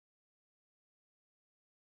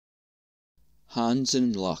Hans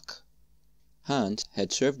in luck. Hans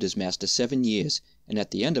had served his master 7 years, and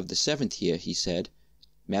at the end of the 7th year he said,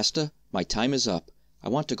 "Master, my time is up. I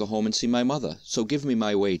want to go home and see my mother, so give me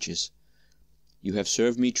my wages." "You have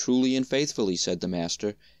served me truly and faithfully," said the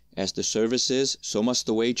master. "As the service is, so must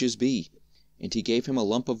the wages be." And he gave him a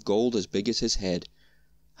lump of gold as big as his head.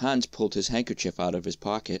 Hans pulled his handkerchief out of his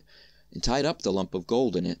pocket, and tied up the lump of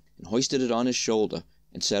gold in it, and hoisted it on his shoulder,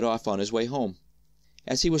 and set off on his way home.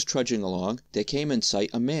 As he was trudging along, there came in sight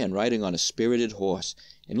a man riding on a spirited horse,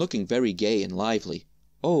 and looking very gay and lively.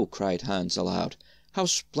 "Oh," cried Hans aloud, "how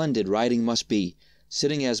splendid riding must be,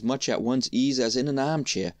 sitting as much at one's ease as in an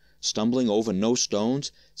armchair, stumbling over no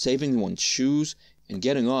stones, saving one's shoes, and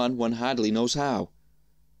getting on one hardly knows how."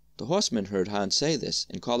 The horseman heard Hans say this,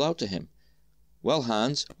 and called out to him, "Well,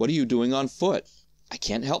 Hans, what are you doing on foot?" "I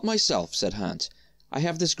can't help myself," said Hans. "I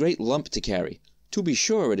have this great lump to carry. To be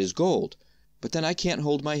sure it is gold, but then I can't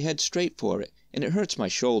hold my head straight for it, and it hurts my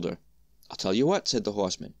shoulder." "I'll tell you what," said the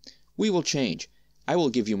horseman, "we will change. I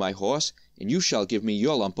will give you my horse, and you shall give me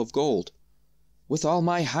your lump of gold." "With all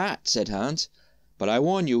my heart," said Hans, "but I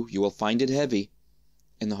warn you, you will find it heavy."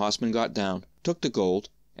 And the horseman got down, took the gold,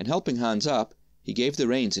 and helping Hans up, he gave the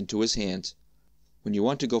reins into his hands. "When you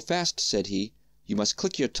want to go fast," said he, "you must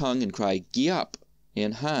click your tongue and cry, 'Gee up!'"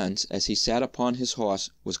 And Hans, as he sat upon his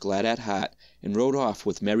horse, was glad at heart, and rode off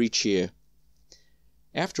with merry cheer.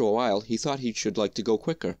 After a while he thought he should like to go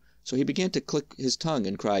quicker, so he began to click his tongue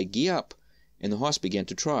and cry, "Gee up!" and the horse began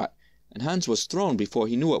to trot, and Hans was thrown before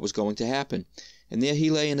he knew what was going to happen, and there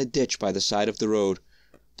he lay in a ditch by the side of the road.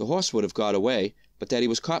 The horse would have got away, but that he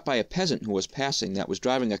was caught by a peasant who was passing that was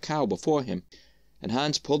driving a cow before him, and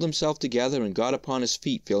Hans pulled himself together and got upon his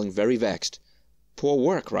feet, feeling very vexed. "Poor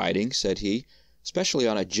work riding," said he, "especially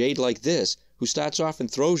on a jade like this, who starts off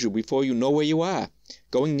and throws you before you know where you are,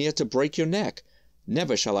 going near to break your neck.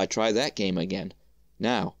 Never shall I try that game again.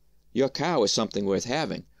 Now, your cow is something worth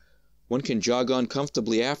having. One can jog on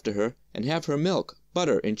comfortably after her, and have her milk,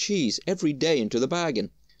 butter, and cheese every day into the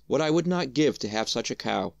bargain. What I would not give to have such a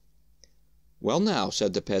cow." "Well now,"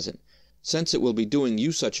 said the peasant, "since it will be doing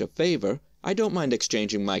you such a favour, I don't mind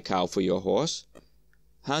exchanging my cow for your horse."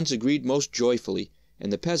 Hans agreed most joyfully,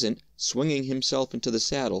 and the peasant, swinging himself into the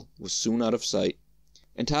saddle, was soon out of sight.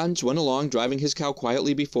 And Hans went along driving his cow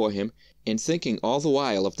quietly before him, and thinking all the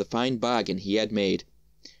while of the fine bargain he had made.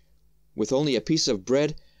 "With only a piece of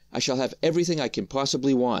bread, I shall have everything I can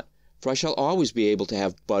possibly want, for I shall always be able to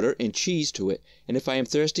have butter and cheese to it, and if I am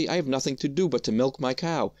thirsty I have nothing to do but to milk my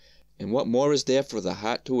cow, and what more is there for the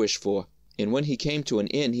heart to wish for?" And when he came to an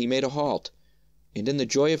inn he made a halt, and in the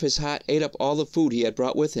joy of his heart ate up all the food he had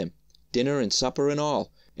brought with him, dinner and supper and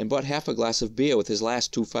all, and bought half a glass of beer with his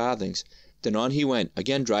last 2 farthings. Then on he went,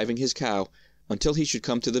 again driving his cow, until he should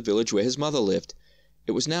come to the village where his mother lived.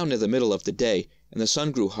 It was now near the middle of the day, and the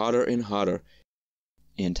sun grew hotter and hotter,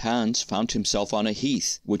 and Hans found himself on a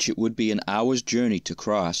heath, which it would be an hour's journey to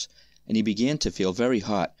cross, and he began to feel very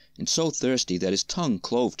hot, and so thirsty that his tongue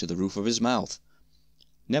clove to the roof of his mouth.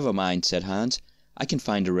 "Never mind," said Hans, "I can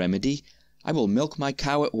find a remedy. I will milk my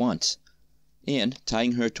cow at once." And,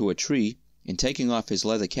 tying her to a tree, and taking off his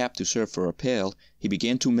leather cap to serve for a pail, he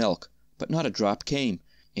began to milk, but not a drop came,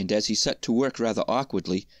 and as he set to work rather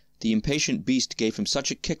awkwardly, the impatient beast gave him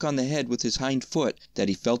such a kick on the head with his hind foot that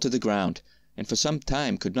he fell to the ground, and for some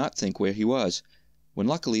time could not think where he was, when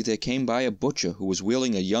luckily there came by a butcher who was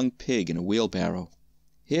wheeling a young pig in a wheelbarrow.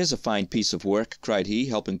 "Here's a fine piece of work," cried he,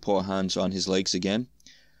 helping poor Hans on his legs again.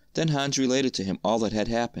 Then Hans related to him all that had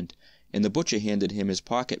happened, and the butcher handed him his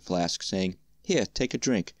pocket flask, saying, "Here, take a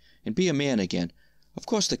drink, and be a man again. Of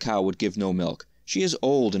course the cow would give no milk. She is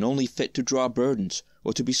old and only fit to draw burdens,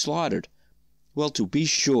 or to be slaughtered." "Well, to be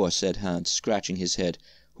sure," said Hans, scratching his head.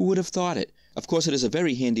 "Who would have thought it? Of course it is a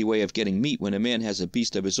very handy way of getting meat when a man has a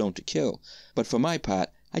beast of his own to kill, but for my part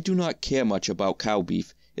I do not care much about cow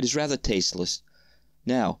beef. It is rather tasteless.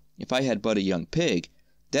 Now, if I had but a young pig,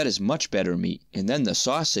 that is much better meat, and then the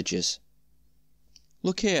sausages."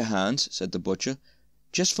 "Look here, Hans," said the butcher,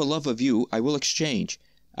 "just for love of you I will exchange.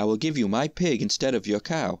 I will give you my pig instead of your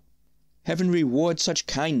cow." "Heaven reward such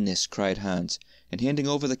kindness!" cried Hans, and handing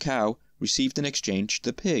over the cow, received in exchange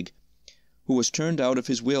the pig, who was turned out of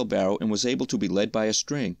his wheelbarrow and was able to be led by a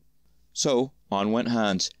string. So on went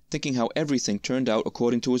Hans, thinking how everything turned out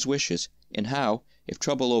according to his wishes, and how, if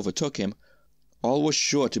trouble overtook him, all was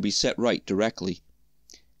sure to be set right directly.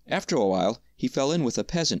 After a while he fell in with a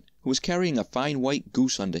peasant who was carrying a fine white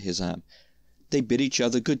goose under his arm. They bid each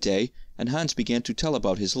other good day, and Hans began to tell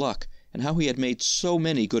about his luck, and how he had made so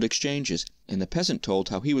many good exchanges, and the peasant told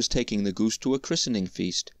how he was taking the goose to a christening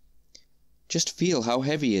feast. "Just feel how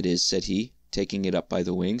heavy it is," said he, taking it up by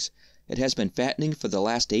the wings. It has been fattening for the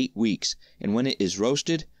last 8 weeks, and when it is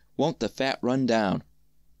roasted, won't the fat run down?"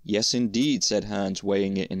 "Yes, indeed," said Hans,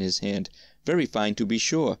 weighing it in his hand. "Very fine, to be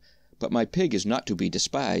sure, but my pig is not to be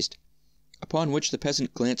despised." Upon which the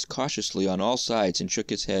peasant glanced cautiously on all sides and shook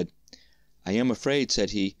his head. "I am afraid," said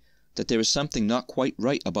he, "that there is something not quite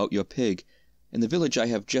right about your pig. In the village I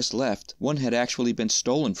have just left, one had actually been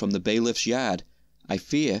stolen from the bailiff's yard. I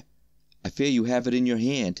fear you have it in your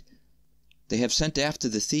hand. They have sent after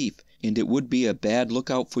the thief, and it would be a bad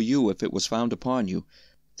lookout for you if it was found upon you.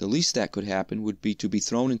 The least that could happen would be to be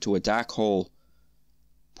thrown into a dark hole."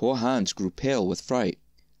 Poor Hans grew pale with fright.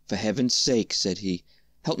 "For heaven's sake," said he,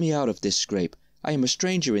 "help me out of this scrape. I am a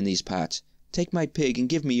stranger in these parts. Take my pig and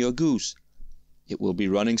give me your goose." "It will be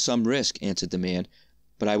running some risk," answered the man,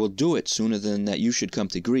 "but I will do it sooner than that you should come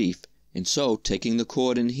to grief." And so, taking the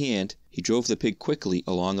cord in hand, he drove the pig quickly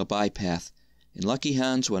along a by-path, and lucky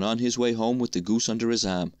Hans went on his way home with the goose under his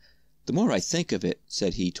arm. "The more I think of it,"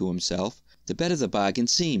 said he to himself, "the better the bargain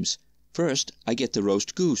seems. First, I get the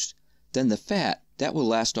roast goose, then the fat, that will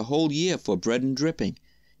last a whole year for bread and dripping,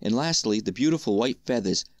 and lastly the beautiful white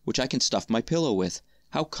feathers, which I can stuff my pillow with.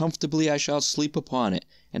 How comfortably I shall sleep upon it,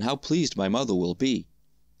 and how pleased my mother will be."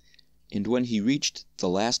 And when he reached the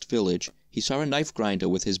last village, he saw a knife grinder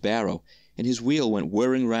with his barrow, and his wheel went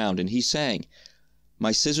whirring round, and he sang,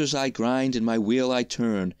 "My scissors I grind, and my wheel I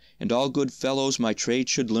turn, and all good fellows my trade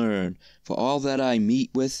should learn, for all that I meet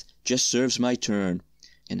with just serves my turn."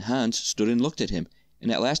 And Hans stood and looked at him,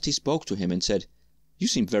 and at last he spoke to him and said, "You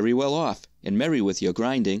seem very well off, and merry with your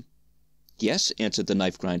grinding." "Yes," answered the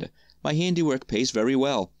knife grinder, "my handiwork pays very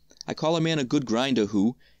well. I call a man a good grinder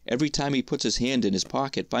who, every time he puts his hand in his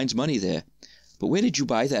pocket, finds money there. But where did you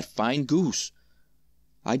buy that fine goose?"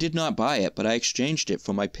 "I did not buy it, but I exchanged it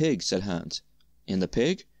for my pig," said Hans. "And the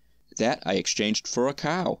pig?" "That I exchanged for a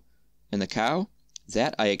cow." "And the cow?"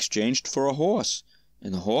 "That I exchanged for a horse."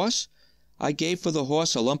 "And the horse?" "I gave for the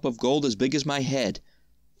horse a lump of gold as big as my head."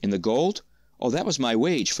 "And the gold?" "Oh, that was my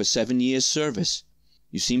wage for 7 years' service."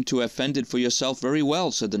 "You seem to have fended for yourself very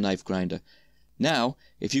well," said the knife grinder. "Now,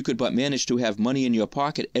 if you could but manage to have money in your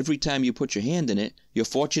pocket every time you put your hand in it, your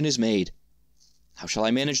fortune is made." "How shall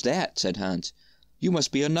I manage that?" said Hans. "You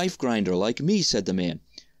must be a knife grinder like me," said the man.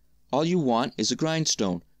 "All you want is a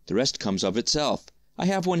grindstone. The rest comes of itself. I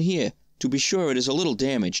have one here. To be sure, it is a little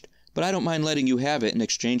damaged, but I don't mind letting you have it in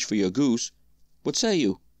exchange for your goose. What say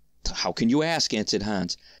you?" "How can you ask?" answered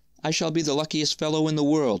Hans. "I shall be the luckiest fellow in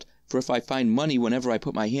the world, for if I find money whenever I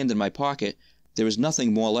put my hand in my pocket, there is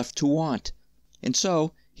nothing more left to want." And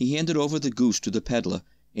so he handed over the goose to the peddler,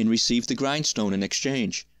 and received the grindstone in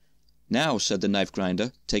exchange. "Now," said the knife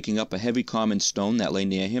grinder, taking up a heavy common stone that lay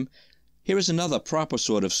near him, "here is another proper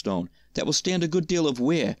sort of stone, that will stand a good deal of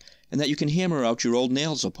wear, and that you can hammer out your old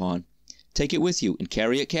nails upon. Take it with you, and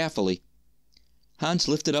carry it carefully." Hans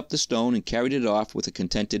lifted up the stone and carried it off with a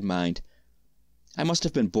contented mind. "I must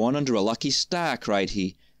have been born under a lucky star," cried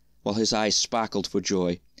he, while his eyes sparkled for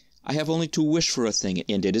joy. "I have only to wish for a thing,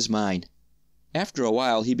 and it is mine." After a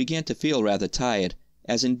while he began to feel rather tired,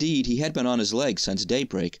 as indeed he had been on his legs since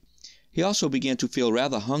daybreak. He also began to feel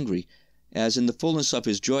rather hungry, as in the fullness of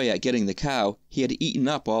his joy at getting the cow, he had eaten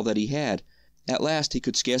up all that he had. At last he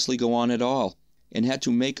could scarcely go on at all, and had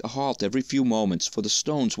to make a halt every few moments, for the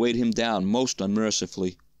stones weighed him down most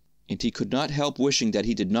unmercifully, and he could not help wishing that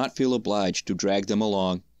he did not feel obliged to drag them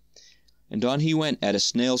along. And on he went at a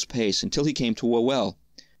snail's pace until he came to a well.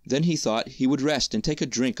 Then he thought he would rest and take a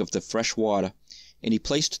drink of the fresh water, and he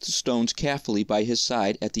placed the stones carefully by his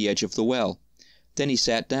side at the edge of the well. Then he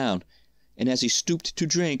sat down, and as he stooped to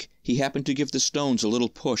drink, he happened to give the stones a little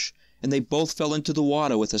push, and they both fell into the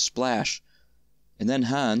water with a splash. And then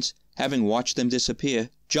Hans, having watched them disappear,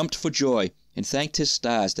 jumped for joy, and thanked his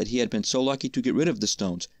stars that he had been so lucky to get rid of the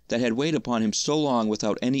stones that had weighed upon him so long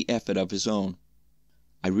without any effort of his own.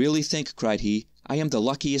 "I really think," cried he, "I am the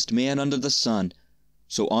luckiest man under the sun."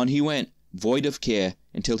 So on he went, void of care,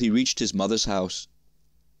 until he reached his mother's house.